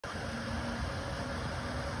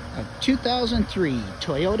A 2003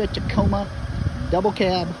 Toyota Tacoma double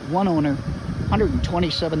cab, one owner,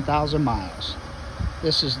 127,000 miles.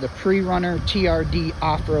 This is the pre-runner TRD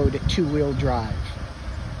off-road two-wheel drive.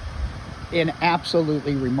 In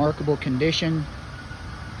absolutely remarkable condition.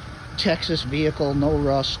 Texas vehicle, no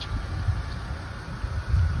rust.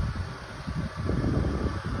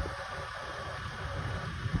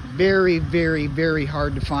 Very, very, very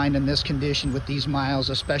hard to find in this condition with these miles,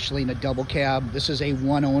 especially in a double cab. This is a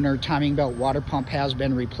one owner. Timing belt water pump has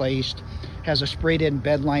been replaced. Has a sprayed in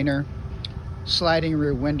bed liner. Sliding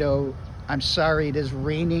rear window. I'm sorry, it is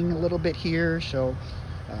raining a little bit here, so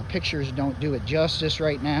pictures don't do it justice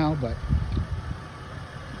right now, but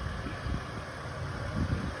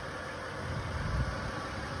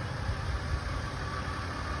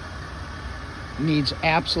needs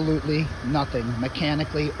absolutely nothing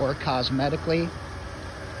mechanically or cosmetically.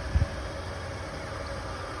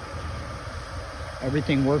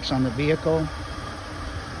 Everything works on the vehicle.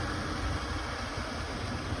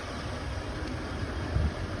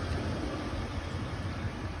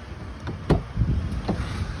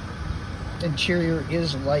 Interior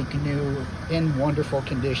is like new, in wonderful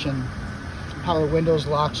condition. Power windows,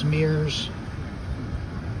 locks, mirrors.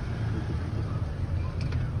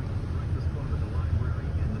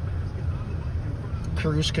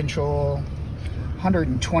 Cruise control,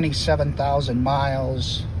 127,000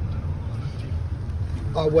 miles,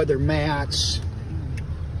 all-weather mats.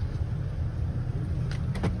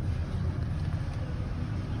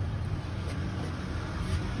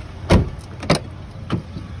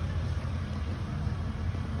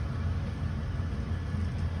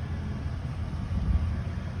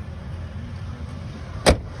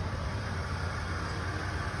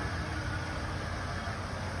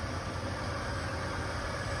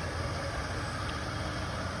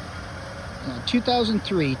 A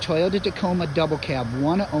 2003 Toyota Tacoma double cab,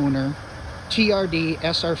 one owner, TRD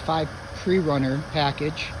SR5 pre-runner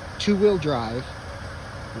package, two-wheel drive,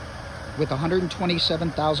 with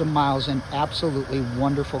 127,000 miles in absolutely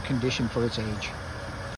wonderful condition for its age.